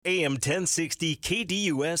AM 1060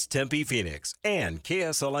 KDUS Tempe Phoenix and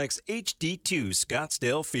KSLX HD2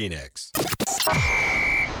 Scottsdale Phoenix.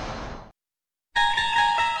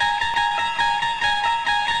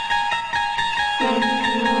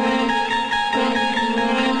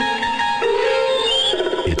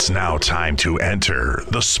 It's now time to enter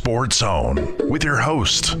the Sports Zone with your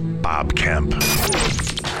host, Bob Kemp.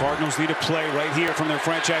 Cardinals need a play right here from their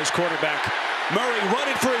franchise quarterback. Murray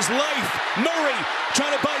running for his life. Murray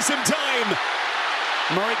trying to buy some time.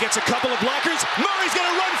 Murray gets a couple of blockers. Murray's going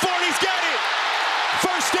to run for it. He's got it.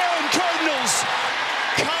 First down, Cardinals.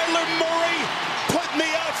 Kyler Murray putting the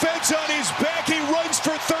offense on his back. He runs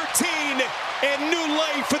for 13 and new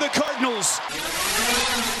life for the Cardinals.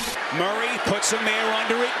 Murray puts him there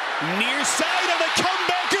under it. Near side of the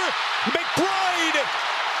comebacker. McBride.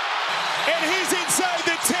 And he's inside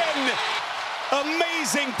the 10.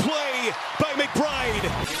 Amazing play by McBride.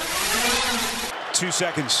 2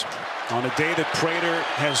 seconds. On a day that Prater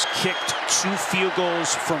has kicked 2 field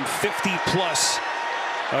goals from 50 plus.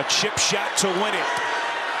 A chip shot to win it.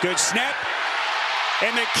 Good snap.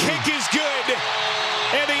 And the kick is good.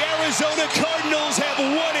 And the Arizona Cardinals have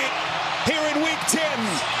won it here in Week 10.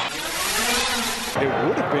 It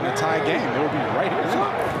would have been a tie game. It would be right here.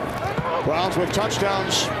 Browns with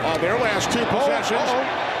touchdowns on their last 2 possessions.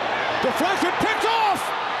 Deflected, picked off,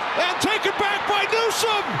 and taken back by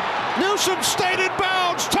Newsome. Newsome stayed in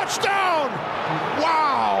bounds. Touchdown.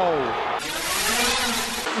 Wow.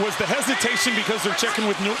 Was the hesitation because they're checking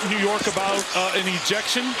with New York about an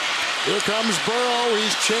ejection? Here comes Burrow.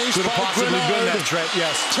 He's chased Could have by possibly been that threat,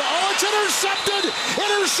 yes. Oh, it's intercepted.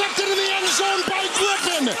 Intercepted in the end zone by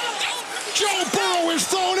Griffin. Joe Burrow has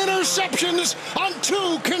thrown interceptions on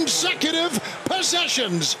 2 consecutive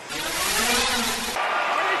possessions.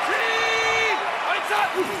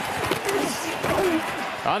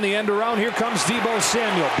 On the end around, here comes Deebo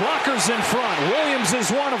Samuel. Blockers in front. Williams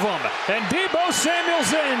is one of them. And Deebo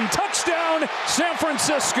Samuel's in. Touchdown, San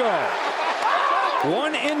Francisco.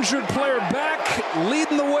 1 injured player back,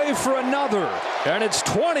 leading the way for another. And it's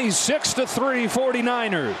 26-3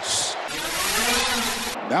 49ers.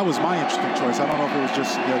 That was my interesting choice. I don't know if it was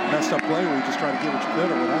just a messed up play where you just try to get what you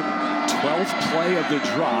could or whatever. 12th play of the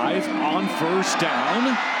drive on first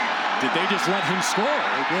down. Did they just let him score?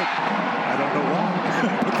 They did. I don't know why,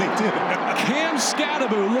 but they did. Cam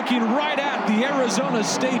Scadaboo looking right at the Arizona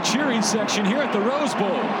State cheering section here at the Rose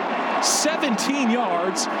Bowl. 17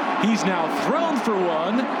 yards. He's now thrown for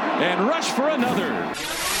 1 and rushed for another.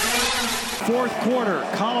 4th quarter.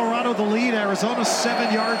 Colorado the lead. Arizona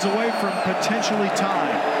 7 yards away from potentially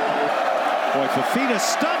tying. Boy, Fafita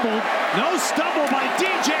stumbled. No stumble by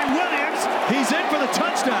DJ Williams. He's in for the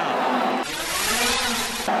touchdown.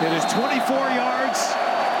 It is 24 yards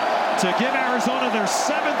to give Arizona their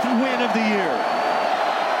 7th win of the year.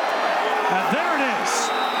 And there it is.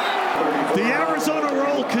 The Arizona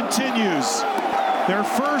roll continues. Their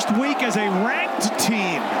first week as a ranked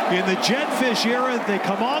team in the Jetfish era. They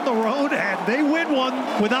come on the road and they win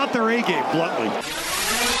one without their A-game, bluntly.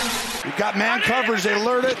 You've got man coverage. They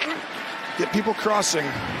alert it. Get people crossing.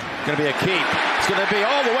 Going to be a keep. It's going to be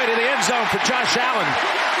all the way to the end zone for Josh Allen.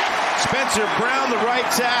 Spencer Brown, the right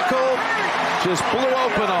tackle, just blew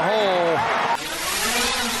open a hole.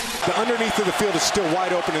 The underneath of the field is still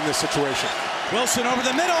wide open in this situation. Wilson over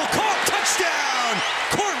the middle, caught, touchdown,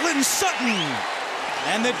 Cortland Sutton.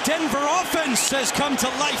 And the Denver offense has come to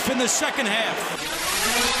life in the second half.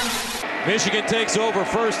 Michigan takes over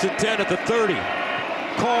 1st and 10 at the 30.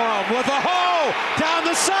 Corum with a hole down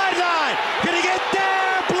the sideline. Can he get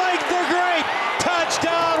there? Blake the Great.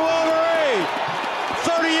 Touchdown, Wolverine.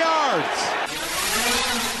 30 yards.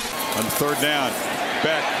 On 3rd down,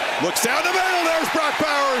 Beck looks down the middle. There's Brock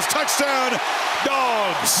Bowers. Touchdown,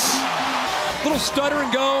 Dogs. Little stutter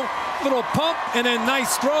and go, little pump, and then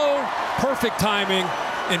nice throw. Perfect timing.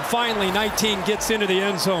 And finally, 19 gets into the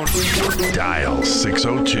end zone. Dial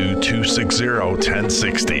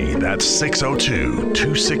 602-260-1060. That's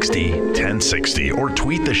 602-260-1060. Or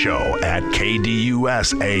tweet the show at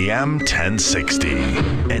KDUSAM 1060.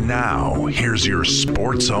 And now, here's your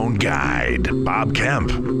Sports Zone guide, Bob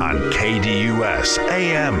Kemp on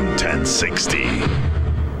KDUSAM 1060.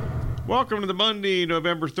 Welcome to the Monday,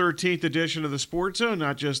 November 13th edition of the Sports Zone.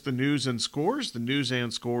 Not just the news and scores, the news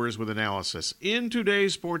and scores with analysis in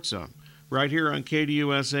today's Sports Zone. Right here on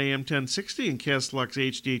KDUS AM 1060 and KSLX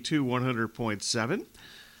HD2 100.7.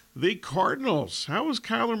 The Cardinals. How was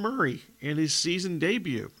Kyler Murray in his season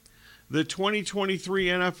debut? The 2023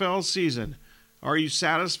 NFL season. Are you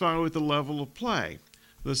satisfied with the level of play?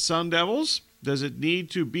 The Sun Devils. Does it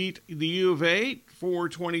need to beat the U of A for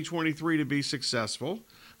 2023 to be successful?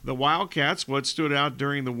 The Wildcats, what stood out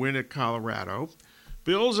during the win at Colorado.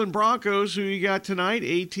 Bills and Broncos, who you got tonight,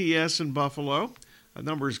 ATS and Buffalo. The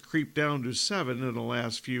numbers creeped down to 7 in the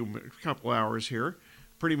last couple hours here,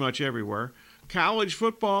 pretty much everywhere. College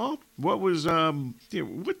football,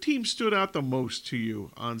 what team stood out the most to you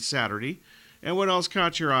on Saturday? And what else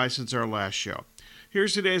caught your eye since our last show?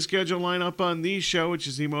 Here's today's schedule lineup on the show, which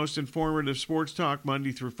is the most informative sports talk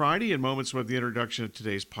Monday through Friday, in moments with the introduction of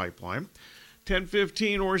today's pipeline.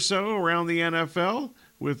 10:15 or so around the NFL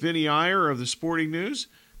with Vinnie Iyer of the Sporting News.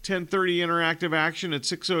 10:30 interactive action at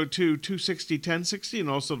 602-260-1060, and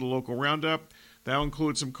also the local roundup. That'll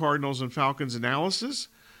include some Cardinals and Falcons analysis.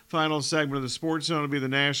 Final segment of the Sports Zone will be the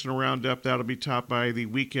national roundup. That'll be topped by the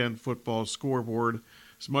weekend football scoreboard,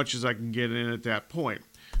 as much as I can get in at that point.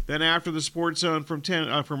 Then after the Sports Zone from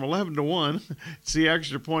 11 to 1, it's the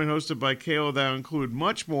Extra Point hosted by Kayla. That'll include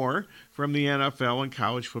much more from the NFL and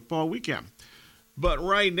college football weekend. But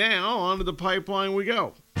right now, onto the pipeline we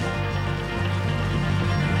go.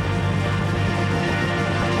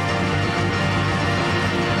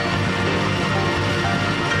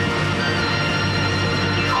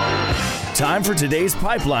 Time for today's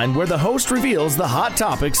pipeline, where the host reveals the hot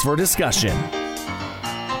topics for discussion.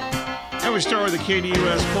 And we start with the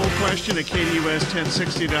KDUS poll question at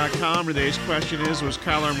KDUS1060.com. Today's question is, was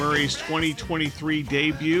Kyler Murray's 2023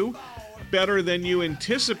 debut better than you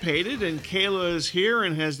anticipated? And Kayla is here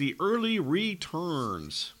and has the early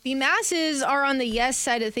returns. The masses are on the yes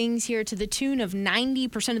side of things here to the tune of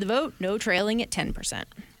 90% of the vote, no trailing at 10%.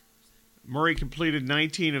 Murray completed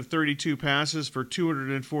 19 of 32 passes for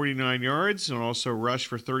 249 yards and also rushed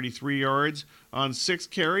for 33 yards on 6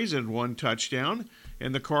 carries and 1 touchdown.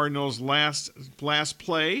 And the Cardinals' last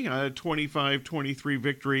play, a 25-23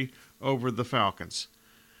 victory over the Falcons.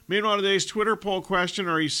 Meanwhile, today's Twitter poll question,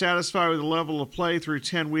 are you satisfied with the level of play through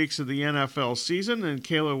 10 weeks of the NFL season? And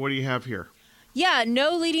Kayla, what do you have here? Yeah,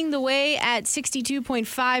 no leading the way at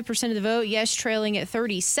 62.5% of the vote. Yes, trailing at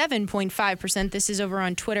 37.5%. This is over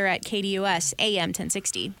on Twitter at KDUS AM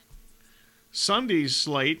 1060. Sunday's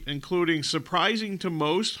slate, including surprising to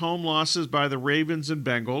most home losses by the Ravens and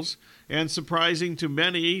Bengals, and surprising to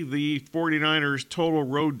many, the 49ers' total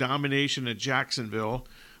road domination at Jacksonville.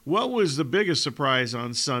 What was the biggest surprise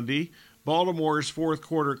on Sunday? Baltimore's fourth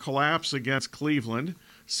quarter collapse against Cleveland,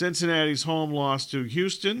 Cincinnati's home loss to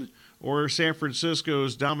Houston, or San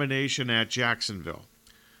Francisco's domination at Jacksonville.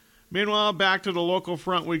 Meanwhile, back to the local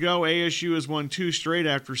front we go. ASU has won 2 straight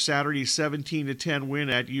after Saturday's 17-10 win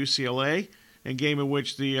at UCLA, a game in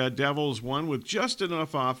which the Devils won with just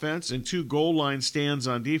enough offense and 2 goal line stands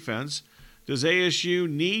on defense. Does ASU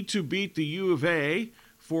need to beat the U of A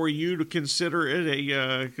for you to consider it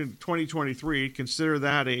a 2023, consider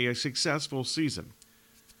that a successful season?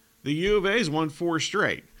 The U of A has won 4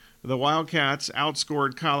 straight. The Wildcats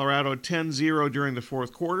outscored Colorado 10-0 during the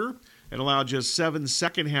fourth quarter and allowed just 7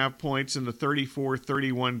 second-half points in the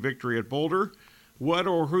 34-31 victory at Boulder. What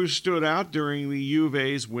or who stood out during the U of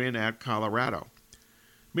A's win at Colorado?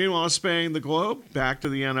 Meanwhile, spanning the globe, back to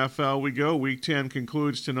the NFL we go. Week 10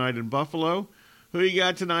 concludes tonight in Buffalo. Who you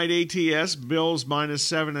got tonight? ATS, Bills minus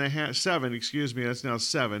 7, that's now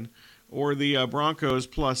 7, or the Broncos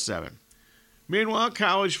plus 7. Meanwhile,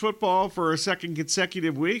 college football for a second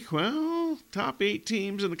consecutive week. Well, top 8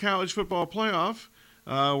 teams in the college football playoff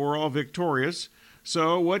were all victorious.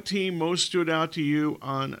 So what team most stood out to you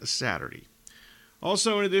on Saturday?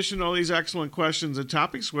 Also, in addition to all these excellent questions and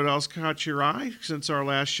topics, what else caught your eye since our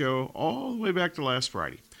last show all the way back to last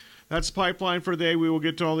Friday? That's the pipeline for the day. We will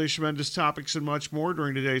get to all these tremendous topics and much more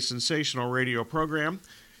during today's sensational radio program.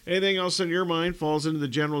 Anything else on your mind falls into the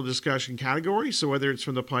general discussion category, so whether it's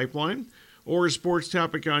from the pipeline or a sports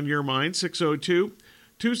topic on your mind,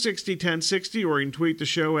 602-260-1060, or you can tweet the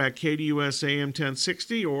show at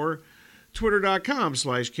KDUSAM1060 or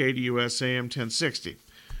twitter.com/KDUSAM1060.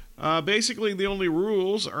 Basically, the only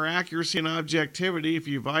rules are accuracy and objectivity. If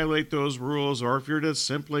you violate those rules, or if you're just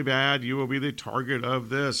simply bad, you will be the target of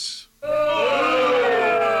this.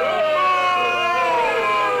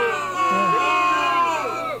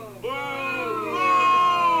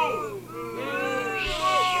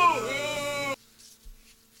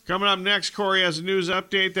 Coming up next, Corey has a news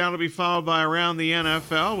update. That'll be followed by Around the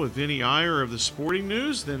NFL with Vinnie Iyer of the Sporting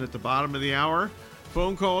News. Then at the bottom of the hour,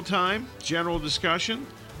 phone call time, general discussion,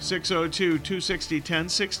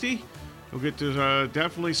 602-260-1060. We'll get to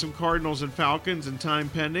definitely some Cardinals and Falcons and time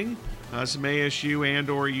pending, some ASU and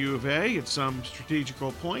or U of A at some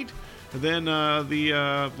strategical point. And then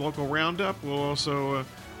the local roundup will also...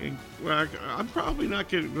 I'm probably not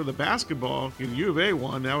getting to the basketball. U of A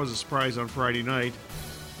won. That was a surprise on Friday night.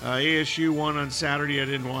 ASU won on Saturday. I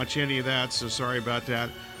didn't watch any of that, so sorry about that.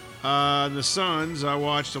 The Suns, I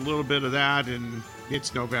watched a little bit of that, and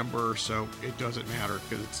it's November, so it doesn't matter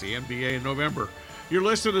because it's the NBA in November. You're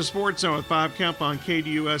listening to Sports Zone with Bob Kemp on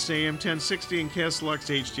KDUS AM 1060 and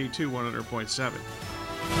KSLX HD2 100.7.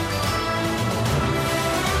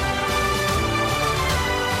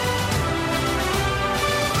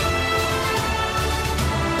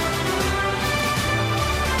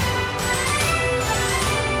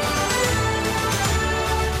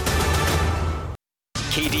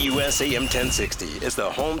 KDUS AM 1060 is the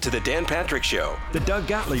home to the Dan Patrick Show, the Doug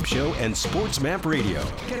Gottlieb Show, and Sports Map Radio.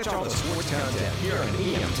 Catch all the sports content here on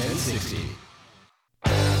AM 1060.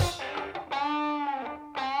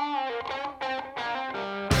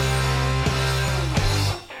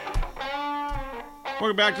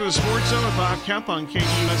 Welcome back to the Sports Zone with Bob Kemp on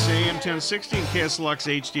KDUS AM 1060 and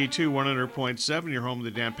KSLX HD2 100.7. Your home of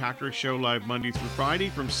the Dan Patrick Show, live Monday through Friday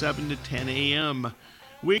from 7 to 10 a.m.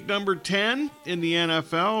 Week number 10 in the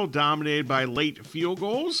NFL, dominated by late field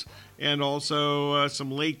goals and also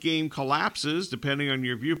some late game collapses, depending on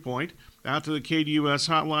your viewpoint. Out to the KDUS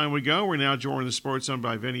hotline we go. We're now joined in the Sports Zone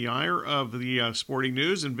by Vinnie Iyer of the Sporting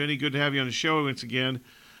News. And Vinnie, good to have you on the show once again.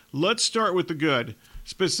 Let's start with the good.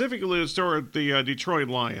 Specifically, let's start with the Detroit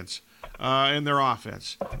Lions and their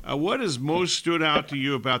offense. What has most stood out to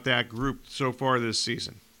you about that group so far this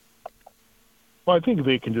season? Well, I think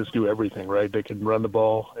they can just do everything, right? They can run the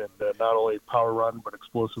ball, and not only power run, but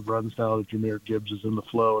explosive runs now that Jahmyr Gibbs is in the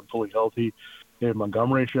flow and fully healthy. And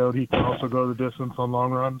Montgomery showed he can also go the distance on long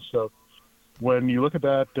runs. So when you look at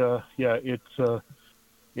that, it's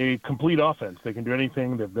a complete offense. They can do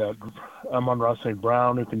anything. They've got Amon-Ra St.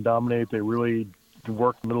 Brown who can dominate. They really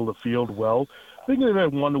work the middle of the field well. I think they've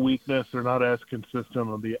had one weakness. They're not as consistent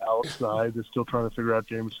on the outside. They're still trying to figure out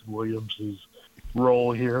Jameson Williams'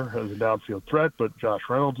 role here as a downfield threat, but Josh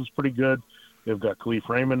Reynolds is pretty good. They've got Khalif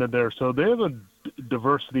Raymond in there. So they have a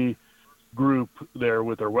diversity group there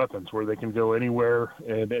with their weapons where they can go anywhere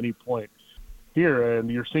at any point here,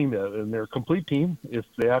 and you're seeing that. And they're a complete team. If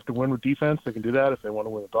they have to win with defense, they can do that. If they want to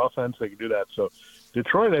win with offense, they can do that. So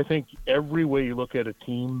Detroit, I think every way you look at a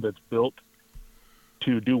team that's built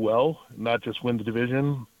to do well, not just win the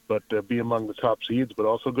division, but be among the top seeds, but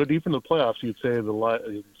also go deep in the playoffs, you'd say the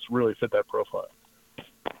Lions really fit that profile.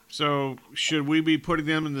 So should we be putting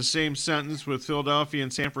them in the same sentence with Philadelphia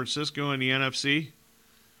and San Francisco in the NFC?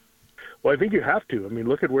 Well, I think you have to. I mean,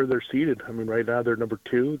 look at where they're seated. I mean, right now they're number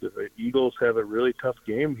 2. The Eagles have a really tough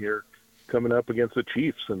game here coming up against the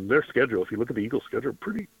Chiefs, and their schedule, if you look at the Eagles' schedule,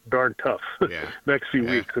 pretty darn tough next few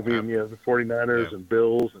weeks. I mean, the 49ers and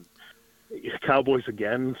Bills and Cowboys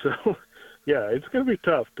again. So, yeah, it's going to be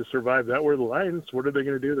tough to survive that. Where the Lions, what are they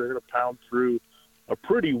going to do? They're going to pound through a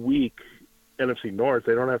pretty weak NFC North.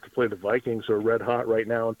 They don't have to play the Vikings, who are red hot right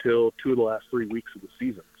now, until 2 of the last 3 weeks of the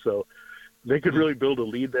season. So they could really build a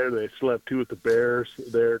lead there. They still have 2 with the Bears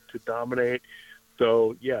there to dominate.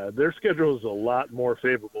 So, yeah, their schedule is a lot more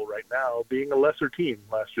favorable right now, being a lesser team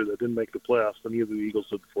last year that didn't make the playoffs than either the Eagles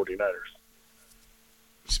or the 49ers.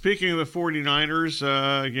 Speaking of the 49ers,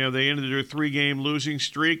 they ended their 3-game losing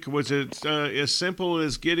streak. Was it as simple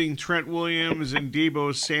as getting Trent Williams and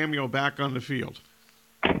Deebo Samuel back on the field?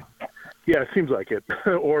 Yeah, it seems like it.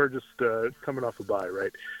 Or just coming off a bye,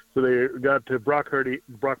 right? So they got to Brock Purdy.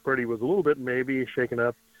 Brock Purdy was a little bit maybe shaken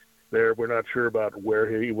up there. We're not sure about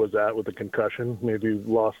where he was at with the concussion. Maybe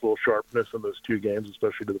lost a little sharpness in those 2 games,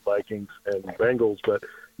 especially to the Vikings and Bengals. But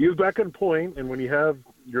he was back on point, and when you have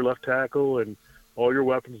your left tackle and all your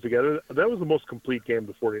weapons together, that was the most complete game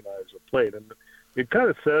the 49ers have played. And it kind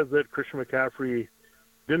of says that Christian McCaffrey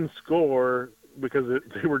didn't score because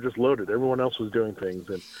they were just loaded. Everyone else was doing things.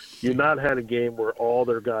 And you've not had a game where all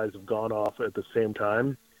their guys have gone off at the same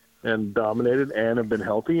time and dominated and have been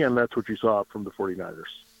healthy, and that's what you saw from the 49ers.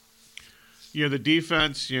 The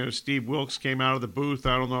defense, Steve Wilkes came out of the booth.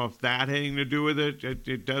 I don't know if that had anything to do with it.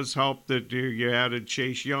 It does help that you added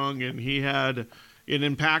Chase Young, and he had an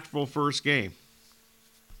impactful first game.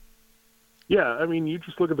 Yeah, I mean, you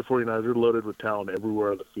just look at the 49ers, they're loaded with talent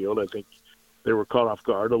everywhere on the field. I think they were caught off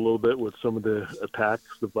guard a little bit with some of the attacks.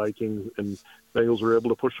 The Vikings and Bengals were able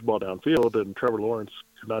to push the ball downfield, and Trevor Lawrence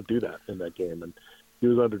could not do that in that game. And he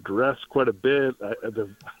was under duress quite a bit. The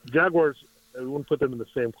Jaguars, I wouldn't put them in the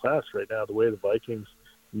same class right now, the way the Vikings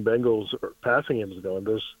and Bengals are passing games going.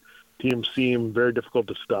 Those teams seem very difficult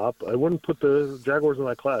to stop. I wouldn't put the Jaguars in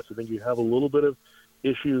that class. I think you have a little bit of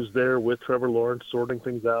issues there with Trevor Lawrence sorting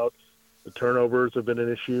things out. The turnovers have been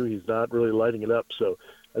an issue. He's not really lighting it up. So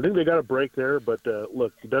I think they got a break there. But,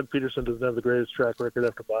 look, Doug Peterson doesn't have the greatest track record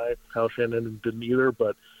after bye. Kyle Shanahan didn't either.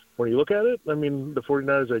 But when you look at it, I mean, the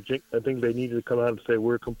 49ers, I think they needed to come out and say,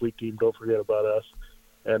 we're a complete team. Don't forget about us.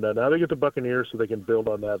 And now they get the Buccaneers, so they can build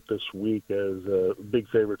on that this week as big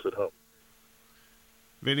favorites at home.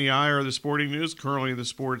 Vinnie Iyer of the Sporting News, currently in the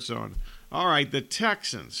Sports Zone. All right, the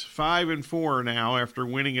Texans, 5-4 now after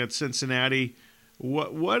winning at Cincinnati.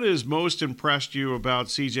 What has most impressed you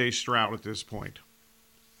about C.J. Stroud at this point?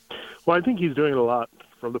 Well, I think he's doing a lot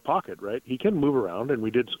from the pocket, right? He can move around, and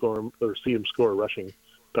we did see him score a rushing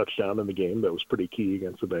touchdown in the game that was pretty key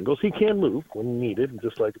against the Bengals. He can move when needed,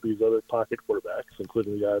 just like these other pocket quarterbacks,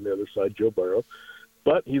 including the guy on the other side, Joe Burrow.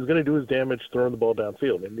 But he's going to do his damage throwing the ball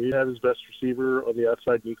downfield. And he had his best receiver on the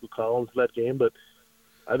outside, Nico Collins, in that game. But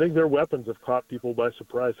I think their weapons have caught people by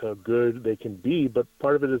surprise how good they can be. But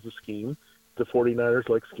part of it is the scheme. The 49ers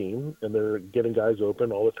like scheme, and they're getting guys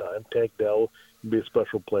open all the time. Tank Dell can be a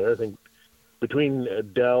special player. I think between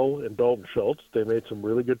Dell and Dalton Schultz, they made some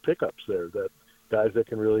really good pickups there, that guys that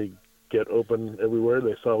can really get open everywhere.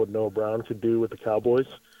 They saw what Noah Brown could do with the Cowboys.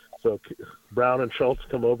 So Brown and Schultz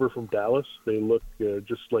come over from Dallas. They look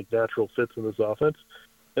just like natural fits in this offense.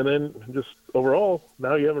 And then just overall,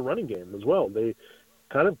 now you have a running game as well. They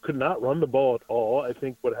kind of could not run the ball at all. I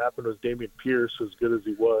think what happened was Dameon Pierce, as good as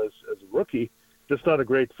he was as a rookie, just not a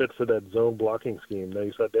great fit for that zone blocking scheme. Now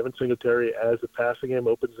you saw Devin Singletary as the passing game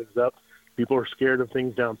opens things up. People are scared of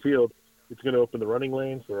things downfield. It's going to open the running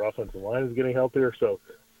lanes. Their offensive line is getting healthier. So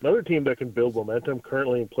another team that can build momentum,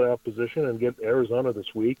 currently in playoff position, and get Arizona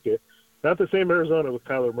this week. Not the same Arizona with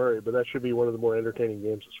Kyler Murray, but that should be one of the more entertaining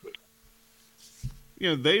games this week.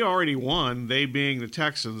 They already won, they being the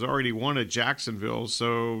Texans, already won at Jacksonville.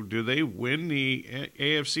 So do they win the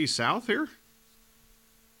AFC South here?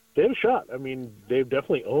 They have a shot. I mean, they've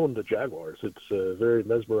definitely owned the Jaguars. It's a very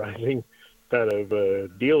mesmerizing kind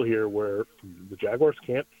of deal here where the Jaguars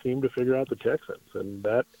can't seem to figure out the Texans, and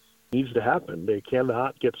that needs to happen. They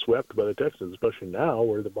cannot get swept by the Texans, especially now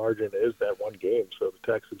where the margin is that one game. So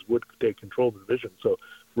the Texans would take control of the division. So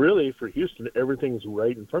really, for Houston, everything's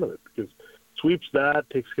right in front of it because sweeps that,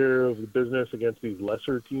 takes care of the business against these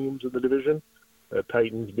lesser teams in the division,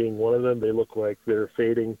 Titans being one of them. They look like they're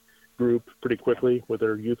fading group pretty quickly with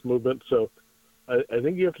their youth movement. So I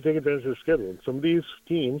think you have to take advantage of their schedule. And some of these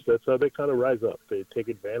teams, that's how they kind of rise up. They take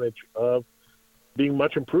advantage of being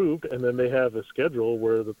much improved, and then they have a schedule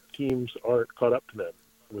where the teams aren't caught up to them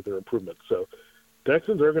with their improvements. So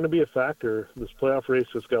Texans are going to be a factor. This playoff race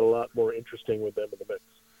has got a lot more interesting with them in the mix.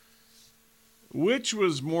 Which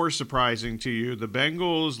was more surprising to you, the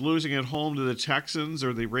Bengals losing at home to the Texans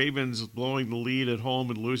or the Ravens blowing the lead at home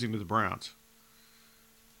and losing to the Browns?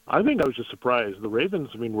 I think I was just surprised. The Ravens,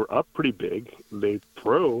 were up pretty big. They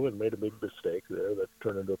throw and made a big mistake there that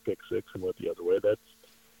turned into a pick six and went the other way. That's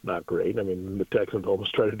not great. The Texans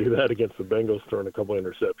almost tried to do that against the Bengals, throwing a couple of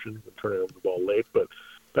interceptions and turning over the ball late. But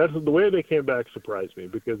that's the way they came back surprised me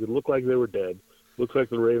because it looked like they were dead. Looks like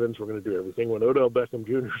the Ravens were going to do everything. When Odell Beckham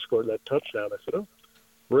Jr. scored that touchdown, I said,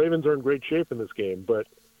 the Ravens are in great shape in this game. But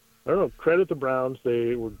I don't know, credit the Browns.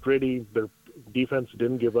 They were gritty. Their defense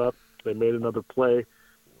didn't give up. They made another play.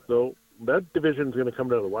 So that division is going to come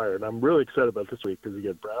down to the wire. And I'm really excited about this week because you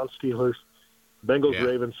get Browns, Steelers, Bengals,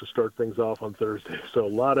 Ravens to start things off on Thursday. So a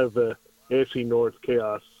lot of AFC North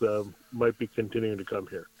chaos might be continuing to come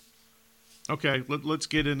here. Okay, let's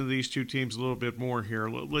get into these two teams a little bit more here.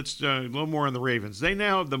 Let's a little more on the Ravens. They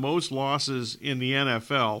now have the most losses in the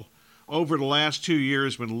NFL over the last 2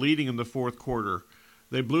 years when leading in the fourth quarter.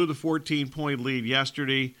 They blew the 14-point lead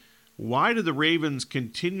yesterday. Why do the Ravens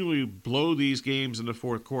continually blow these games in the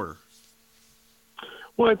fourth quarter?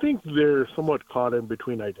 Well, I think they're somewhat caught in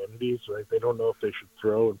between identities, right? They don't know if they should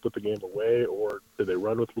throw and put the game away, or do they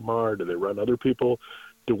run with Lamar? Do they run other people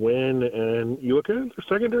to win? And you look at it, their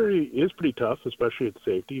secondary is pretty tough, especially at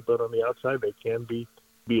safety, but on the outside they can be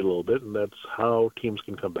a little bit, and that's how teams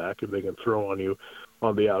can come back if they can throw on you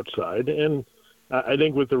on the outside. And I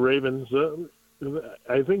think with the Ravens,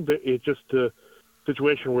 I think that it's just a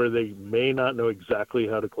situation where they may not know exactly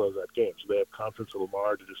how to close that game. So they have confidence in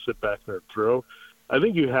Lamar to just sit back there and throw. I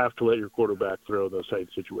think you have to let your quarterback throw in those tight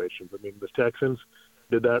situations. The Texans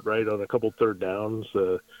did that right on a couple third downs.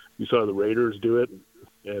 You saw the Raiders do it,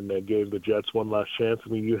 and they gave the Jets one last chance.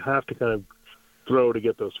 You have to kind of throw to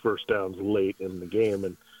get those first downs late in the game.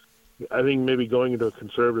 And I think maybe going into a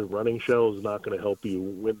conservative running shell is not going to help you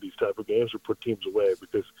win these type of games or put teams away,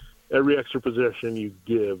 because every extra possession you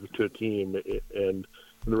give to a team, and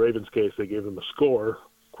in the Ravens' case, they gave them a score,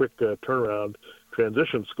 quick turnaround,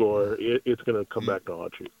 transition score, it's going to come back to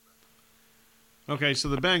haunt you. Okay, so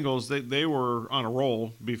the Bengals, they were on a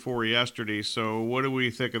roll before yesterday, so what do we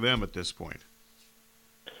think of them at this point?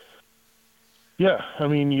 Yeah,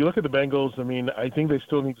 you look at the Bengals, I think they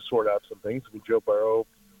still need to sort out some things. Joe Burrow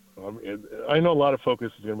I know a lot of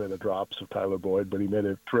focus is going to be on the drops of Tyler Boyd, but he made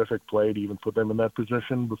a terrific play to even put them in that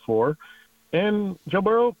position before. And Joe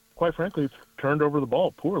Burrow, quite frankly, turned over the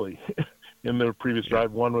ball poorly in the previous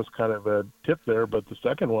drive. One was kind of a tip there, but the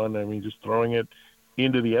second one, just throwing it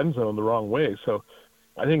into the end zone the wrong way. So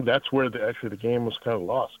I think that's where the game was kind of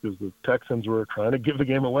lost, because the Texans were trying to give the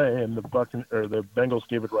game away, and the Bengals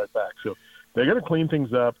gave it right back. So they got to clean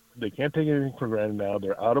things up. They can't take anything for granted now.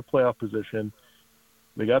 They're out of playoff position.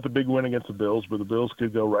 They got the big win against the Bills, but the Bills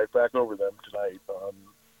could go right back over them tonight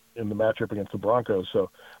in the matchup against the Broncos. So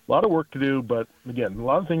a lot of work to do, but again, a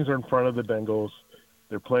lot of things are in front of the Bengals.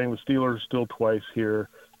 They're playing the Steelers still twice here,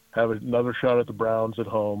 have another shot at the Browns at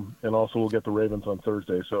home, and also we'll get the Ravens on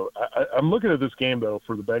Thursday. So I'm looking at this game, though,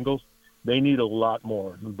 for the Bengals. They need a lot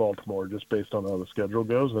more than Baltimore, just based on how the schedule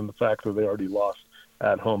goes and the fact that they already lost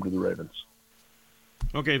at home to the Ravens.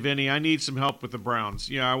 Okay, Vinny, I need some help with the Browns.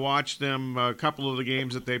 Yeah, I watched them a couple of the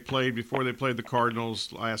games that they played before they played the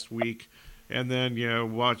Cardinals last week, and then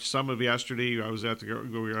watched some of yesterday. I was at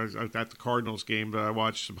the Cardinals game, but I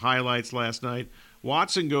watched some highlights last night.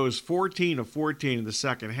 Watson goes 14 of 14 in the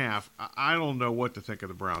second half. I don't know what to think of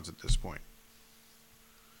the Browns at this point.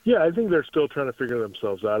 Yeah, I think they're still trying to figure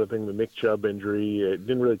themselves out. I think the Nick Chubb injury, it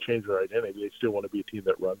didn't really change their identity. They still want to be a team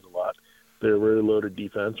that runs a lot. They're a really loaded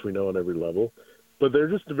defense, we know, on every level. But they're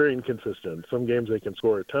just very inconsistent. Some games they can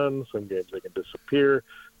score a ton. Some games they can disappear.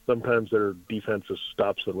 Sometimes their defense just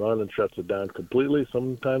stops the run and shuts it down completely.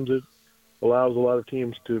 Sometimes it allows a lot of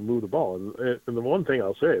teams to move the ball. And the one thing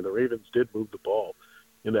I'll say, the Ravens did move the ball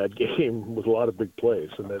in that game with a lot of big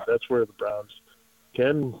plays. And that's where the Browns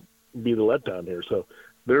can be the letdown here. So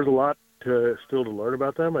there's a lot still to learn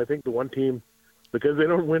about them. I think the one team, because they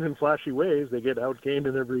don't win in flashy ways, they get outgained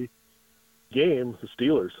in every game, the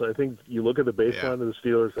Steelers. So I think you look at the baseline of the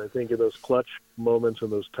Steelers, I think in those clutch moments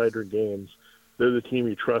and those tighter games, they're the team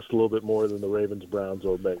you trust a little bit more than the Ravens, Browns,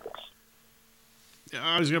 or Bengals.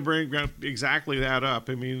 I was going to bring exactly that up.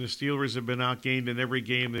 The Steelers have been outgained in every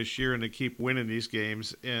game this year, and they keep winning these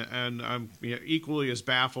games. And I'm equally as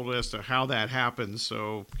baffled as to how that happens.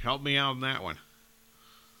 So help me out on that one.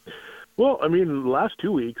 Well, the last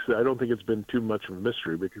 2 weeks, I don't think it's been too much of a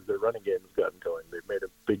mystery because their running game has gotten going. They've made a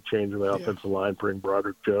big change in the offensive line, bring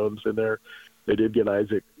Broderick Jones in there. They did get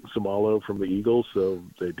Isaac Samalo from the Eagles, so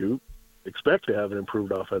they do expect to have an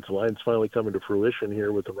improved offensive line. It's finally coming to fruition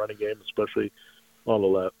here with the running game, especially on the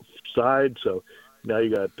left side. So now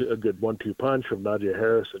you got a good 1-2 punch from Najee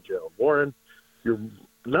Harris and Jalen Warren. You're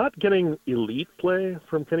not getting elite play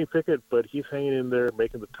from Kenny Pickett, but he's hanging in there,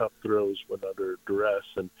 making the tough throws when under duress.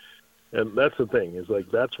 And that's the thing, is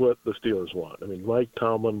that's what the Steelers want. Mike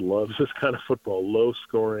Tomlin loves this kind of football, low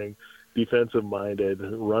scoring, defensive minded,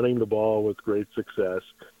 running the ball with great success.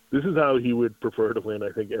 This is how he would prefer to win, I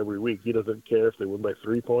think, every week. He doesn't care if they win by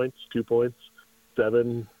 3 points, 2 points,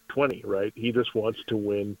 7, 20, right? He just wants to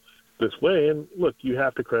win this way. And look, you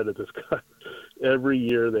have to credit this guy. Every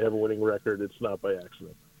year they have a winning record. It's not by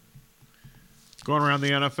accident. Going around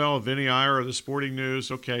the NFL, Vinnie Iyer of the Sporting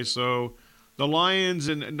News. Okay, so the Lions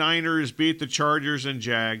and Niners beat the Chargers and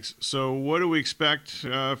Jags. So what do we expect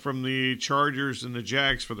from the Chargers and the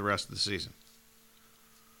Jags for the rest of the season?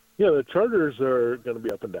 Yeah, the Chargers are going to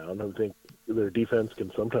be up and down. I think their defense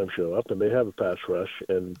can sometimes show up, and they have a pass rush,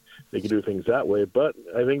 and they can do things that way. But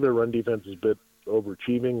I think their run defense is a bit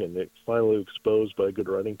overachieving, and it's finally exposed by a good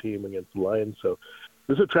running team against the Lions. So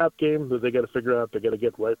this is a trap game that they got to figure out. They got to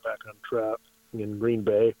get right back on track in Green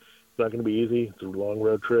Bay. It's not going to be easy. It's a long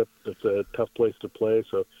road trip. It's a tough place to play,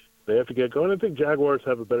 so they have to get going. I think Jaguars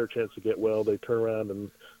have a better chance to get well. They turn around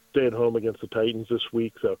and stay at home against the Titans this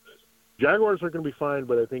week. So Jaguars are going to be fine,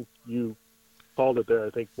 but I think you called it there.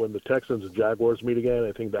 I think when the Texans and Jaguars meet again,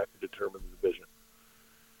 I think that can determine the division.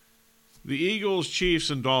 The Eagles,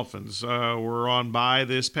 Chiefs, and Dolphins were on bye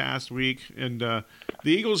this past week, and the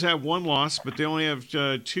Eagles have one loss, but they only have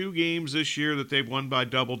 2 games this year that they've won by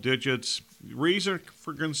double digits. Reason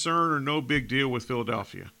for concern or no big deal with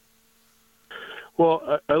Philadelphia?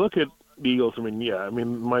 Well, I look at the Eagles.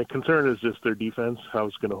 My concern is just their defense, how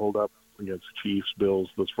it's going to hold up against the Chiefs, Bills,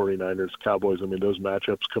 those 49ers, Cowboys. Those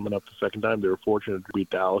matchups coming up the second time. They were fortunate to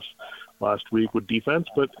beat Dallas last week with defense,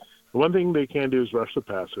 but the one thing they can do is rush the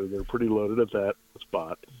passer. They're pretty loaded at that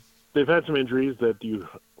spot. They've had some injuries that you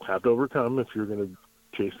have to overcome if you're going to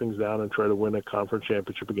chase things down and try to win a conference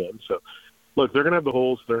championship again. So, look, they're going to have the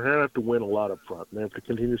holes. They're going to have to win a lot up front. They have to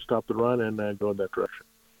continue to stop the run and go in that direction.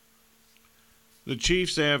 The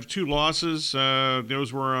Chiefs have 2 losses.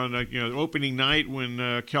 Those were on opening night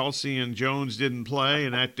when Kelsey and Jones didn't play,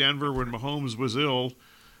 and at Denver when Mahomes was ill.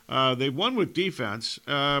 They won with defense.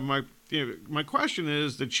 My my question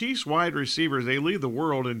is, the Chiefs wide receivers, they lead the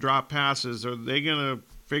world in drop passes. Are they going to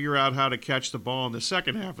figure out how to catch the ball in the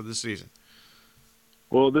second half of the season?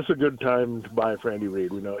 Well, this is a good time to buy for Andy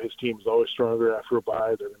Reid. We know his team's always stronger after a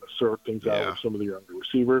bye. They're going to sort things out with some of the younger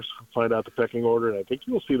receivers, find out the pecking order, and I think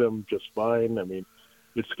you'll see them just fine. I mean,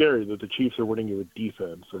 it's scary that the Chiefs are winning you with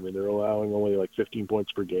defense. I mean, they're allowing only like 15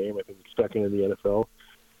 points per game. I think it's second in the NFL.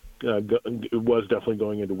 It was definitely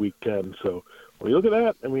going into Week 10. So when you look at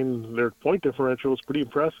that, I mean, their point differential is pretty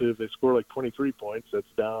impressive. They score like 23 points. That's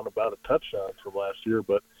down about a touchdown from last year,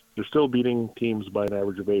 but they're still beating teams by an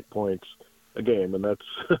average of 8 points a game, and that's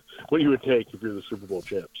what you would take if you're the Super Bowl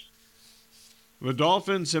champs. The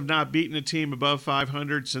Dolphins have not beaten a team above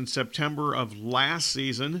 500 since September of last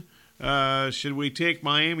season. Should we take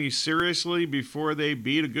Miami seriously before they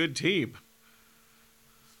beat a good team?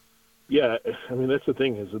 Yeah, I mean, that's the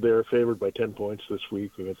thing, is that they're favored by 10 points this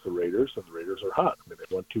week against the Raiders, and the Raiders are hot. I mean,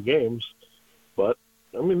 they've won 2 games, but,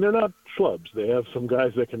 I mean, they're not schlubs. They have some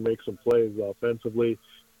guys that can make some plays offensively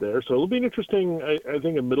there. So it'll be an interesting, I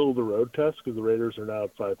think, a middle-of-the-road test because the Raiders are now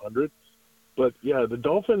at 500. But, yeah, the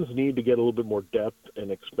Dolphins need to get a little bit more depth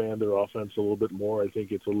and expand their offense a little bit more. I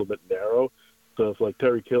think it's a little bit narrow. So if, like,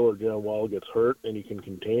 Tyreek Hill or Jalen Waddle gets hurt and you can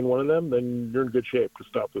contain one of them, then you're in good shape to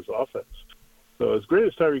stop this offense. So as great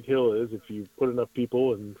as Tyreek Hill is, if you put enough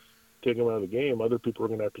people and take him out of the game, other people are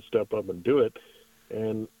going to have to step up and do it.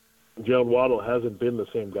 And Jalen Waddle hasn't been the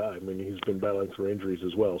same guy. I mean, he's been battling through injuries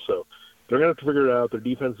as well. So they're going to have to figure it out. Their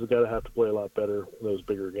defense has got to have to play a lot better in those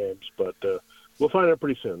bigger games. But we'll find out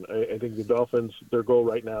pretty soon. I think the Dolphins, their goal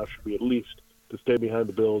right now should be at least to stay behind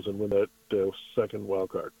the Bills and win that second wild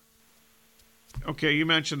card. Okay, you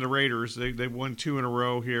mentioned the Raiders. They've won 2 in a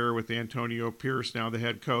row here with Antonio Pierce now the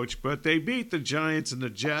head coach. But they beat the Giants and the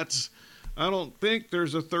Jets. I don't think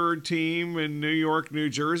there's a third team in New York, New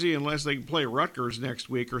Jersey, unless they can play Rutgers next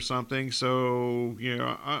week or something. So,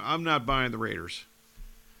 I'm not buying the Raiders.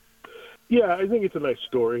 Yeah, I think it's a nice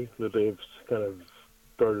story that they've kind of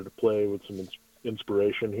started to play with some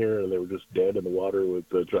inspiration here, and they were just dead in the water with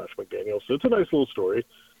Josh McDaniels. So it's a nice little story.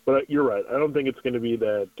 But you're right. I don't think it's going to be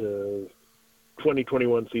that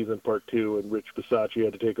 2021 season part 2 and Rich Bisaccia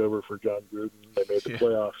had to take over for John Gruden. They made the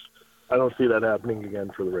playoffs. I don't see that happening again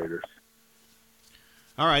for the Raiders.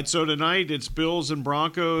 All right, so tonight it's Bills and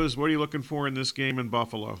Broncos. What are you looking for in this game in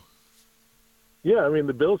Buffalo? Yeah, I mean,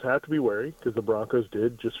 the Bills have to be wary because the Broncos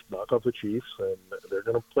did just knock off the Chiefs, and they're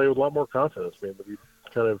going to play with a lot more confidence. I mean, we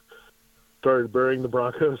kind of started burying the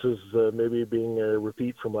Broncos as maybe being a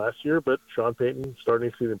repeat from last year, but Sean Payton starting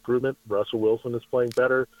to see the improvement. Russell Wilson is playing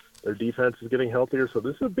better. Their defense is getting healthier. So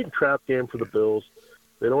this is a big trap game for the Bills.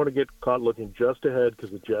 They don't want to get caught looking just ahead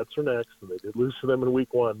because the Jets are next, and they did lose to them in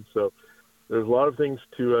Week 1. So there's a lot of things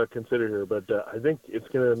to consider here. But I think it's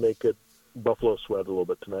going to make it Buffalo sweat a little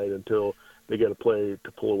bit tonight until they get a play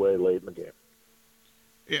to pull away late in the game.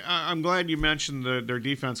 Yeah, I'm glad you mentioned their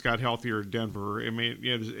defense got healthier in Denver. I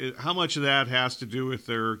mean, how much of that has to do with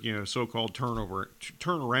their so-called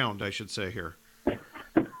turnaround, I should say here?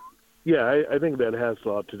 Yeah, I think that has a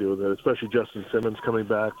lot to do with it, especially Justin Simmons coming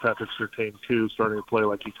back, Patrick Surtain too, starting to play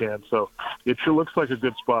like he can. So it sure looks like a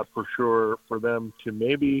good spot for sure for them to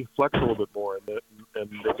maybe flex a little bit more. And they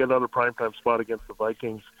get another primetime spot against the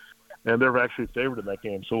Vikings, and they're actually favored in that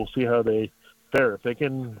game. So we'll see how they fare. If they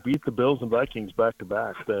can beat the Bills and Vikings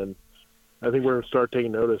back-to-back, then I think we're going to start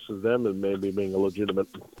taking notice of them and maybe being a legitimate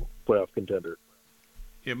playoff contender.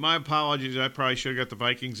 Yeah, my apologies. I probably should have got the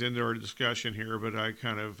Vikings into our discussion here, but I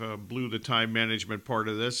kind of blew the time management part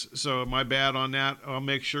of this. So my bad on that. I'll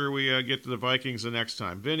make sure we get to the Vikings the next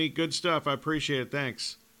time. Vinny, good stuff. I appreciate it.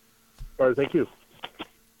 Thanks. All right, thank you.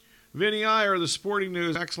 Vinnie Iyer, the Sporting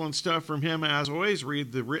News. Excellent stuff from him, as always.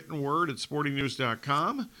 Read the written word at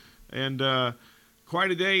sportingnews.com. And quite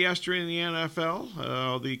a day yesterday in the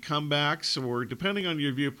NFL. The comebacks were, depending on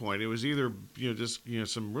your viewpoint, it was either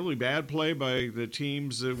some really bad play by the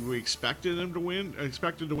teams that we expected to win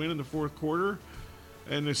in the fourth quarter,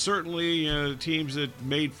 and there's certainly teams that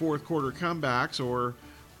made fourth quarter comebacks, or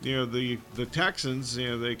the Texans.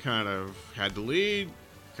 They kind of had the lead,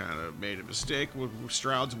 kind of made a mistake with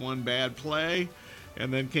Stroud's one bad play,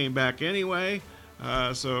 and then came back anyway.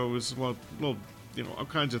 So it was a little. All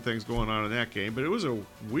kinds of things going on in that game. But it was a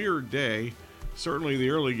weird day. Certainly the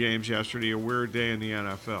early games yesterday, a weird day in the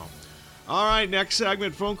NFL. All right, next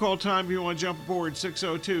segment, phone call time if you want to jump aboard,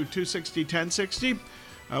 602-260-1060.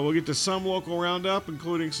 We'll get to some local roundup,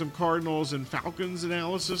 including some Cardinals and Falcons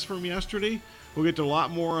analysis from yesterday. We'll get to a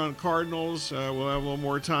lot more on Cardinals. We'll have a little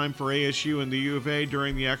more time for ASU and the U of A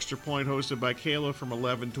during the Extra Point hosted by Kayla from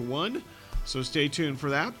 11 to 1. So stay tuned for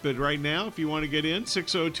that. But right now, if you want to get in,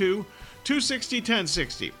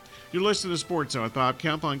 602-260-1060. You're listening to Sports Zone with Bob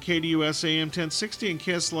Kemp on KDUS AM 1060 and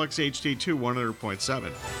KSLX HD2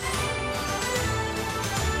 100.7.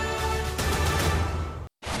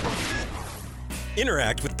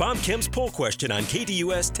 Interact with Bob Kemp's poll question on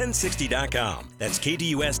KDUS1060.com. That's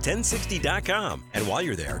KDUS1060.com. And while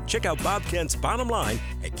you're there, check out Bob Kemp's bottom line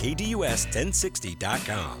at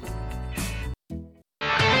KDUS1060.com.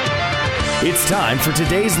 It's time for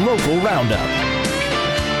today's local roundup.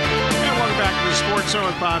 And welcome back to the Sports Zone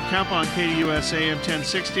with Bob Kemp on KDUS AM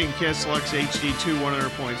 1060 and KSLX HD2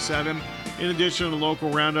 100.7. In addition to the local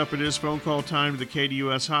roundup, it is phone call time to the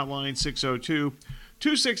KDUS hotline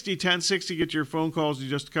 602-260-1060. Get your phone calls in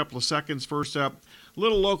just a couple of seconds. First up, a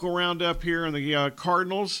little local roundup here on the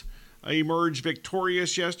Cardinals. Emerged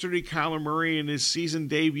victorious yesterday. Kyler Murray in his season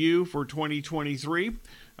debut for 2023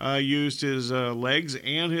 used his legs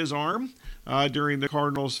and his arm during the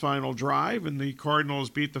Cardinals' final drive, and the Cardinals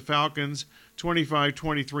beat the Falcons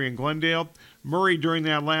 25-23 in Glendale. Murray, during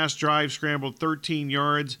that last drive, scrambled 13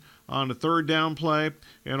 yards on a third down play,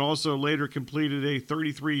 and also later completed a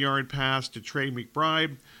 33-yard pass to Trey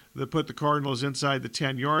McBride that put the Cardinals inside the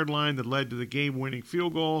 10-yard line that led to the game-winning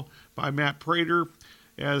field goal by Matt Prater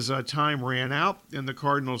as time ran out, and the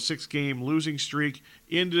Cardinals' 6-game losing streak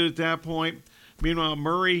ended at that point. Meanwhile,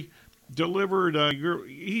 Murray delivered.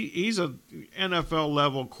 He's an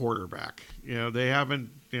NFL-level quarterback. They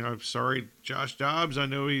haven't. Sorry, Josh Dobbs. I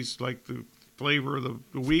know he's like the flavor of the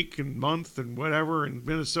week and month and whatever in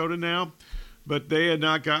Minnesota now, but they had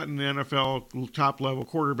not gotten NFL top-level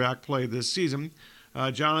quarterback play this season.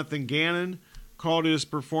 Jonathan Gannon called his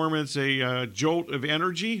performance a jolt of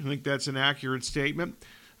energy. I think that's an accurate statement.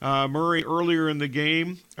 Murray earlier in the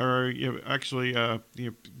game, or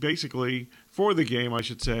basically for the game, I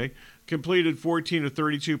should say, completed 14 of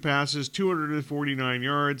 32 passes, 249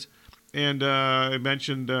 yards. And I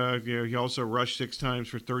mentioned he also rushed 6 times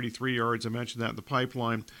for 33 yards. I mentioned that in the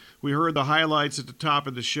pipeline. We heard the highlights at the top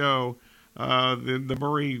of the show, the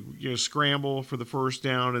Murray scramble for the first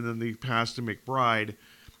down and then the pass to McBride.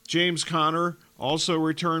 James Conner also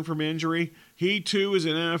returned from injury. He, too, is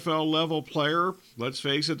an NFL-level player. Let's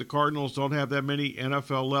face it, the Cardinals don't have that many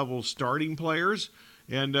NFL-level starting players,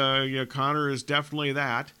 and Conner is definitely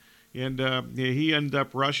that. And he ended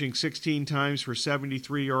up rushing 16 times for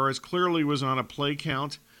 73 yards. Clearly was on a play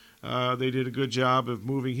count. They did a good job of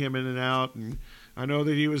moving him in and out. And I know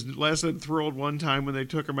that he was less than thrilled one time when they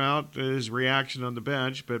took him out, his reaction on the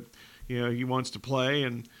bench. But, he wants to play.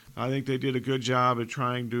 And I think they did a good job of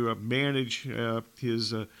trying to manage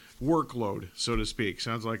his workload, so to speak.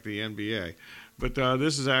 Sounds like the NBA. But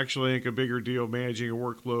this is actually, I think, a bigger deal, managing a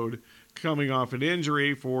workload coming off an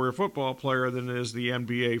injury for a football player than it is the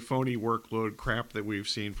NBA phony workload crap that we've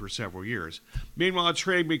seen for several years. Meanwhile,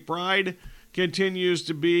 Trey McBride continues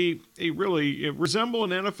to be resemble an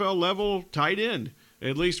NFL-level tight end,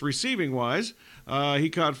 at least receiving-wise. He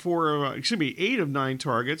caught 8 of 9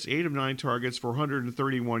 targets for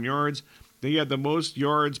 131 yards. He had the most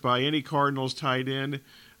yards by any Cardinals tight end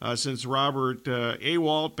since Robert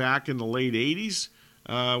Awalt back in the late 80s.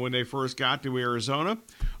 When they first got to Arizona.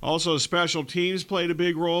 Also, special teams played a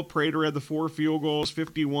big role. Prater had the 4 field goals,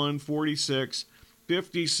 51, 46,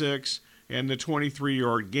 56, and the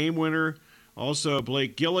 23-yard game winner. Also,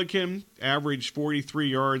 Blake Gillikin averaged 43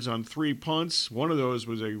 yards on 3 punts. One of those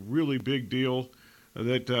was a really big deal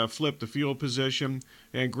that flipped the field position.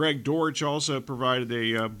 And Greg Dortch also provided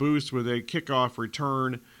a boost with a kickoff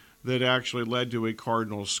return that actually led to a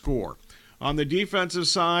Cardinals score. On the defensive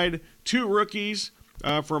side, 2 rookies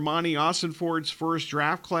for Monty Ossenford's first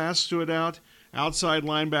draft class stood out. Outside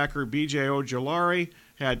linebacker B.J. Ojolari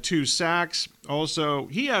had 2 sacks. Also,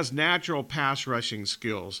 he has natural pass rushing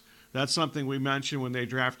skills. That's something we mentioned when they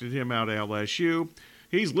drafted him out of LSU.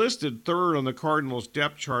 He's listed 3rd on the Cardinals'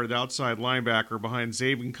 depth chart at outside linebacker behind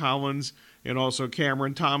Zaven Collins and also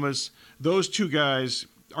Cameron Thomas. Those 2 guys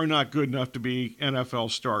are not good enough to be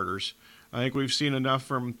NFL starters. I think we've seen enough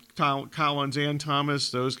from Collins and Thomas.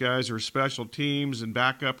 Those guys are special teams and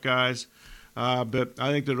backup guys. But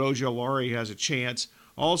I think that Ojolari has a chance.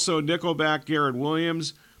 Also, nickelback Garrett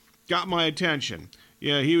Williams got my attention.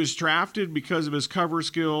 Yeah, he was drafted because of his cover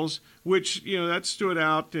skills, which, that stood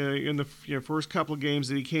out in the first couple of games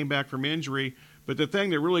that he came back from injury. But the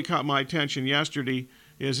thing that really caught my attention yesterday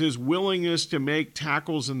is his willingness to make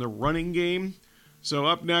tackles in the running game. So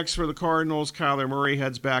up next for the Cardinals, Kyler Murray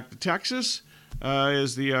heads back to Texas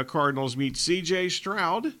as the Cardinals meet C.J.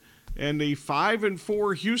 Stroud and the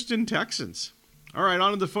 5-4 Houston Texans. All right,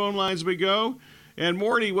 on to the phone lines we go. And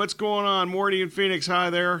Morty, what's going on? Morty in Phoenix,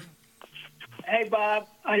 hi there. Hey, Bob.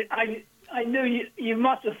 I knew you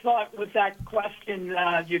must have thought with that question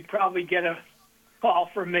you'd probably get a call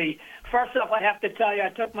from me. First off, I have to tell you, I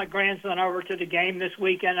took my grandson over to the game this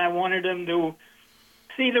weekend. I wanted him to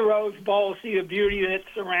see the Rose Bowl, see the beauty that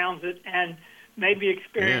surrounds it, and maybe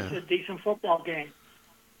experience a decent football game.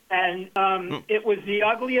 And it was the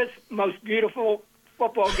ugliest, most beautiful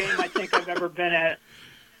football game I think I've ever been at.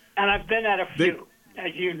 And I've been at a few,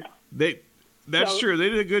 as you know. That's true. They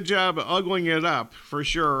did a good job of ugling it up, for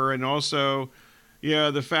sure. And also,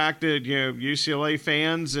 the fact that, UCLA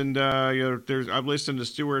fans and, I've listened to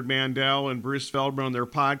Stuart Mandel and Bruce Feldman on their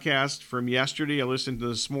podcast from yesterday. I listened to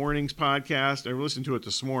this morning's podcast. I listened to it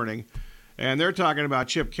this morning. And they're talking about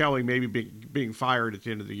Chip Kelly maybe being fired at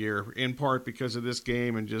the end of the year, in part because of this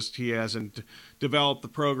game and just he hasn't developed the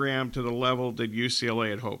program to the level that UCLA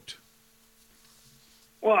had hoped.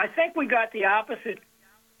 Well, I think we got the opposite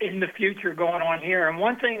in the future going on here. And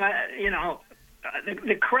one thing,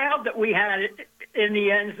 the crowd that we had in the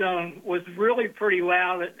end zone was really pretty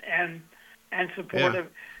loud and supportive.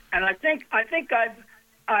 Yeah. And I think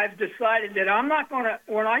I've decided that I'm not going to,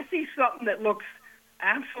 when I see something that looks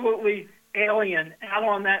absolutely alien out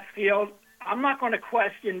on that field, I'm not going to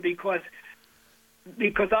question because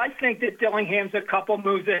I think that Dillingham's a couple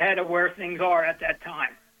moves ahead of where things are at that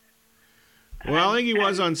time. Well, I think he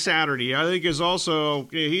was on Saturday. I think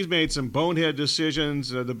he's made some bonehead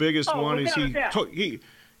decisions. The biggest one is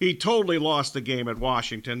he totally lost the game at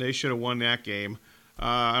Washington. They should have won that game.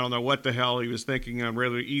 I don't know what the hell he was thinking on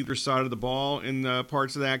really either side of the ball in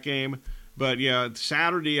parts of that game. But,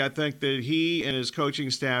 Saturday, I think that he and his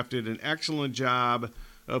coaching staff did an excellent job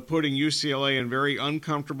of putting UCLA in very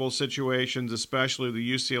uncomfortable situations, especially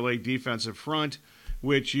the UCLA defensive front,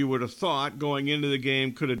 which you would have thought going into the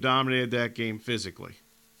game could have dominated that game physically.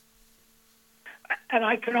 And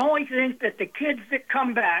I can only think that the kids that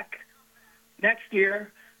come back next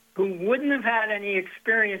year who wouldn't have had any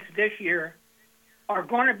experience this year are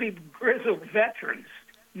going to be grizzled veterans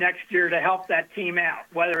next year to help that team out,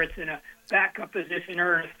 whether it's in a backup position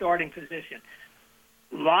or in a starting position.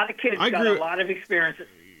 A lot of kids got a lot of experience.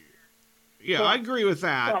 Yeah, I agree with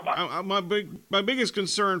that. My biggest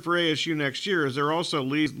concern for ASU next year is they're also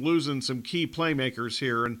losing some key playmakers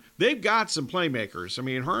here, and they've got some playmakers. I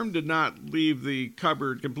mean, Herm did not leave the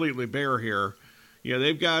cupboard completely bare here.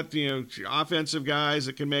 They've got offensive guys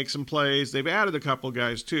that can make some plays. They've added a couple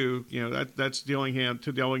guys too. That's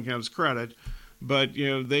Dillingham's credit, but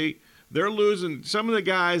they're losing some of the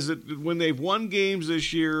guys that when they've won games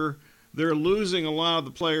this year. They're losing a lot of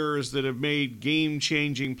the players that have made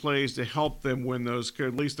game-changing plays to help them win those,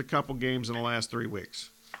 at least a couple games in the last 3 weeks.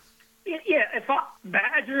 Yeah,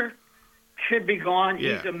 Badger should be gone.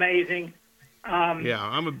 Yeah. He's amazing. I'm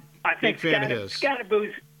a big fan of his.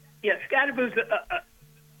 Scatterboo's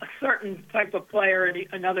a certain type of player, and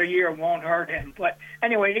another year won't hurt him. But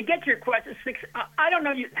anyway, to get your question, I don't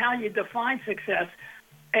know how you define success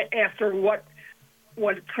after what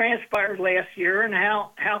transpired last year and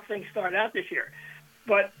how things start out this year.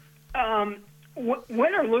 But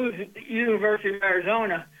win or lose at the University of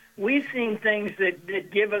Arizona, we've seen things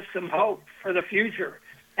that give us some hope for the future.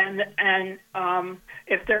 And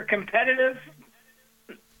if they're competitive,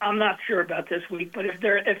 I'm not sure about this week, but if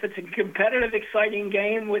it's a competitive, exciting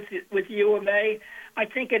game with U of A, I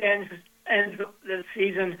think it ends the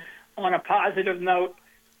season on a positive note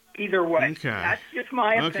either way. Okay. That's just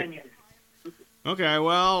my opinion. Okay,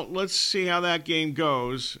 well, let's see how that game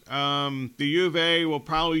goes. The U of A will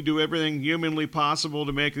probably do everything humanly possible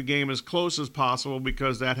to make the game as close as possible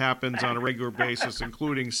because that happens on a regular basis,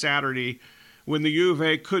 including Saturday, when the U of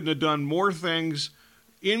A couldn't have done more things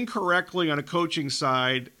incorrectly on a coaching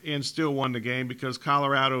side and still won the game because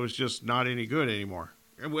Colorado is just not any good anymore,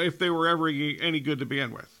 if they were ever any good to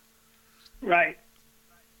begin with. Right.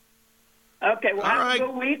 Okay, well, have a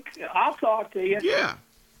good week. I'll talk to you. Yeah.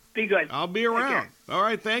 Be good. I'll be around. All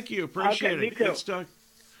right, thank you. Appreciate it. Me too.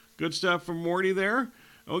 Good stuff from Morty there.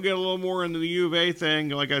 We'll get a little more into the U of A thing.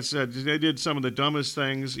 Like I said, they did some of the dumbest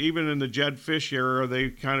things. Even in the Jed Fish era, they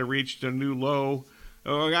kind of reached a new low.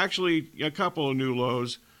 Actually, a couple of new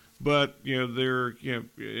lows. But,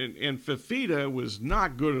 and Fafita was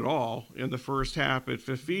not good at all in the first half. But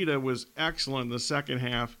Fafita was excellent in the second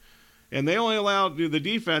half. And they only allowed, the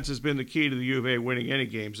defense has been the key to the U of A winning any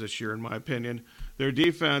games this year, in my opinion. Their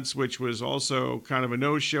defense, which was also kind of a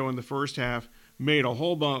no-show in the first half, made a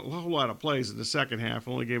whole lot of plays in the second half,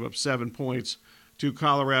 only gave up 7 points to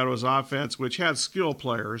Colorado's offense, which has skill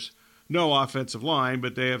players. No offensive line,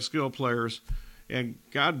 but they have skill players. And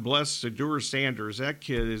God bless Sadur Sanders. That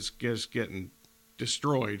kid is getting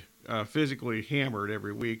destroyed, physically hammered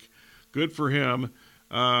every week. Good for him.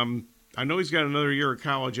 I know he's got another year of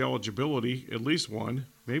college eligibility, at least one,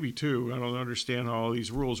 maybe two. I don't understand how all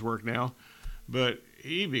these rules work now. but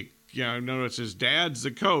notice his dad's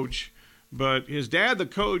the coach, but his dad, the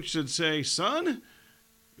coach, should say, son,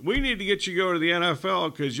 we need to get you to go to the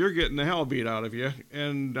NFL because you're getting the hell beat out of you.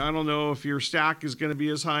 And I don't know if your stock is going to be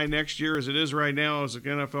as high next year as it is right now as an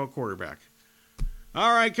NFL quarterback.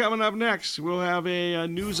 All right, coming up next, we'll have a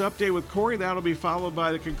news update with Corey. That'll be followed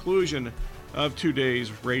by the conclusion of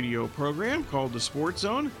today's radio program called The Sports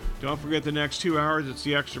Zone. Don't forget the next 2 hours, it's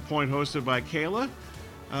the Extra Point hosted by Kayla.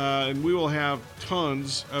 And we will have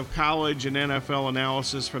tons of college and NFL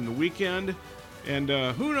analysis from the weekend. And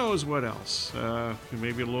who knows what else.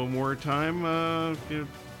 Maybe a little more time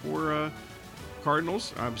for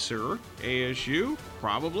Cardinals, I'm sure. ASU,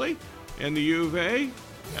 probably. And the U of A,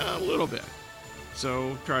 a little bit.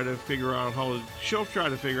 So she'll try to figure out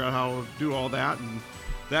how to do all that. And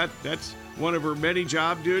that's one of her many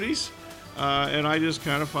job duties. And I just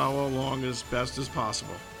kind of follow along as best as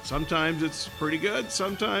possible. Sometimes it's pretty good.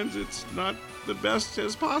 Sometimes it's not the best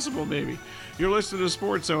as possible, maybe. You're listening to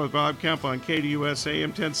Sports Zone with Bob Kemp on KDUS AM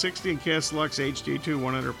 1060 and KSLX HD2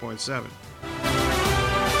 100.7.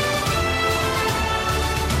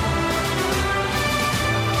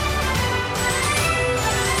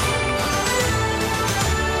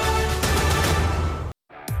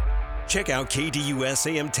 Check out KDUS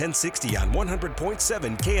AM 1060 on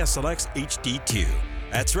 100.7 KSLX HD2.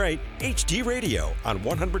 That's right, HD Radio on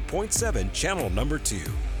 100.7 channel number 2.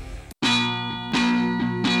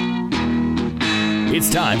 It's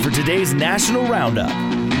time for today's National Roundup.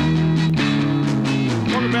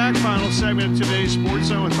 Welcome back. Final segment of today's Sports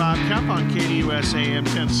Zone with Bob Kemp on KDUS AM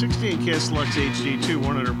 1060 and KSLX HD2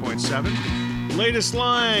 100.7. Latest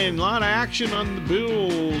line, a lot of action on the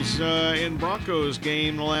Bills in Broncos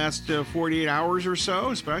game the last 48 hours or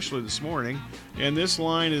so, especially this morning. And this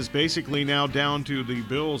line is basically now down to the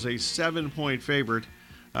Bills, a 7-point favorite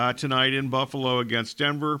tonight in Buffalo against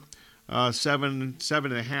Denver.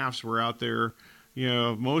 7.5s were out there.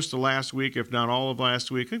 Most of last week, if not all of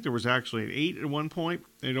last week. I think there was actually an 8 at one point.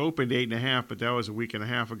 It opened 8.5, but that was a week and a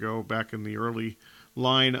half ago, back in the early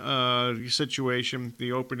line situation,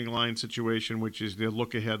 the opening line situation, which is the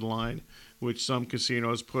look-ahead line, which some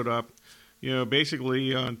casinos put up,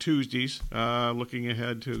 basically on Tuesdays, looking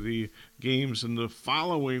ahead to the games in the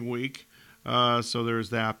following week. So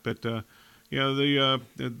there's that, but the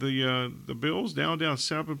Bills down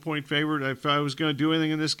 7-point favorite. If I was going to do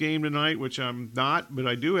anything in this game tonight, which I'm not, but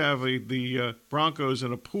I do have the Broncos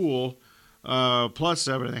in a pool plus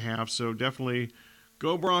 7.5. So definitely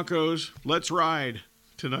go Broncos. Let's ride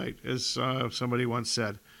tonight, as somebody once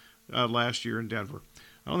said last year in Denver.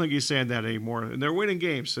 I don't think he's saying that anymore. And they're winning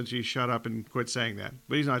games since he shut up and quit saying that.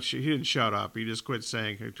 But he didn't shut up. He just quit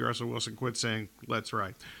saying. Russell Wilson quit saying, let's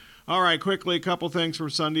ride. All right, quickly, a couple things from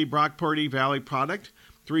Sunday. Brock Purdy, Valley product,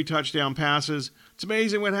 3 touchdown passes. It's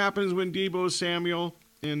amazing what happens when Deebo Samuel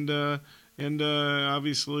and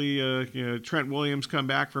obviously Trent Williams come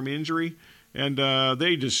back from injury, and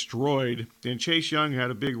they destroyed. And Chase Young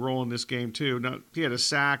had a big role in this game too. Now, he had a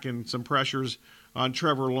sack and some pressures on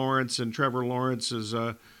Trevor Lawrence, and Trevor Lawrence was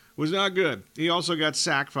not good. He also got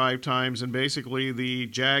sacked 5 times, and basically the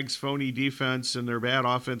Jags' phony defense and their bad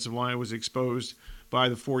offensive line was exposed by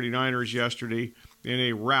the 49ers yesterday in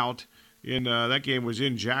a rout. That game was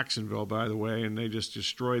in Jacksonville, by the way, and they just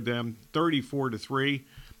destroyed them 34-3.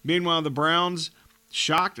 Meanwhile, the Browns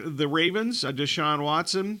shocked the Ravens. Deshaun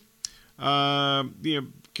Watson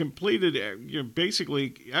completed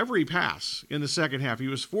basically every pass in the second half. He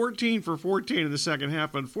was 14 for 14 in the second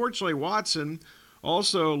half. Unfortunately, Watson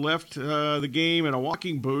also left the game in a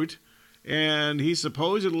walking boot, and he's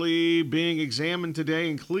supposedly being examined today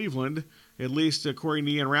in Cleveland, at least according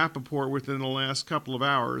to Ian Rappaport, within the last couple of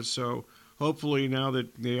hours. So hopefully now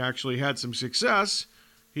that they actually had some success,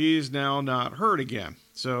 he's now not hurt again.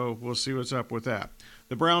 So we'll see what's up with that.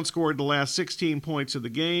 The Browns scored the last 16 points of the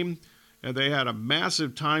game, and they had a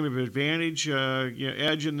massive time of advantage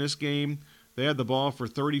edge in this game. They had the ball for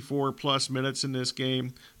 34-plus minutes in this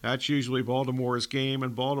game. That's usually Baltimore's game,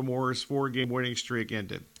 and Baltimore's 4-game winning streak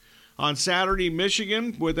ended. On Saturday,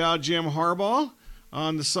 Michigan, without Jim Harbaugh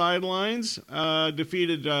on the sidelines,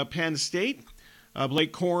 defeated Penn State.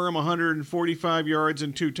 Blake Corum, 145 yards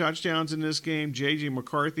and 2 touchdowns in this game. J.J.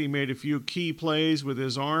 McCarthy made a few key plays with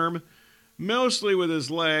his arm, mostly with his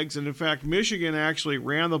legs. And, in fact, Michigan actually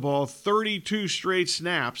ran the ball 32 straight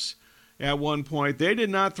snaps at one point. They did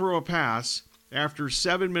not throw a pass after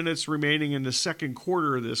 7 minutes remaining in the second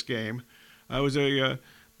quarter of this game. It was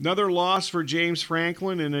another loss for James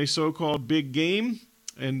Franklin in a so-called big game.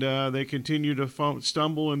 And they continue to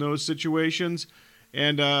stumble in those situations.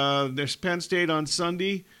 And there's Penn State on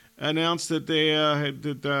Sunday announced that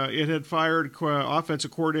it had fired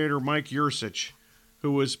offensive coordinator Mike Yurcich,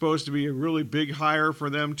 who was supposed to be a really big hire for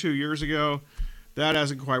them 2 years ago. That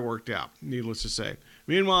hasn't quite worked out, needless to say.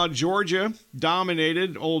 Meanwhile, Georgia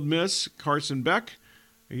dominated Ole Miss. Carson Beck,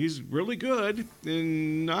 he's really good,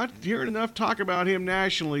 and not hearing enough talk about him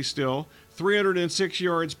nationally still. 306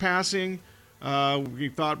 yards passing. We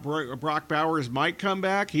thought Brock Bowers might come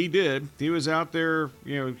back. He did. He was out there.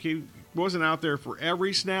 He wasn't out there for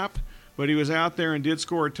every snap, but he was out there and did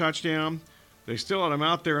score a touchdown. They still had him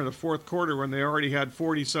out there in the fourth quarter when they already had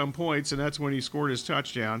 40-some points, and that's when he scored his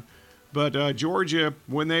touchdown. But Georgia,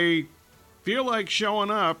 when they feel like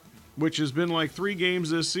showing up, which has been like 3 games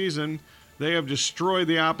this season, they have destroyed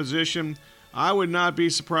the opposition. I would not be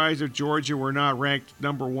surprised if Georgia were not ranked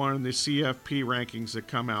number 1 in the CFP rankings that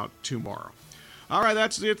come out tomorrow. All right,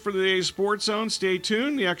 that's it for today's Sports Zone. Stay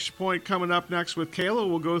tuned. The Extra Point coming up next with Kayla.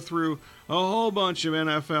 We'll go through a whole bunch of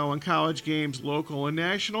NFL and college games, local and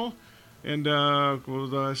national. And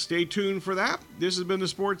we'll stay tuned for that. This has been the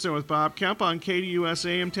Sports Zone with Bob Kemp on KDUS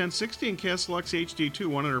AM 1060 and KSLX HD2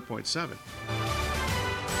 100.7.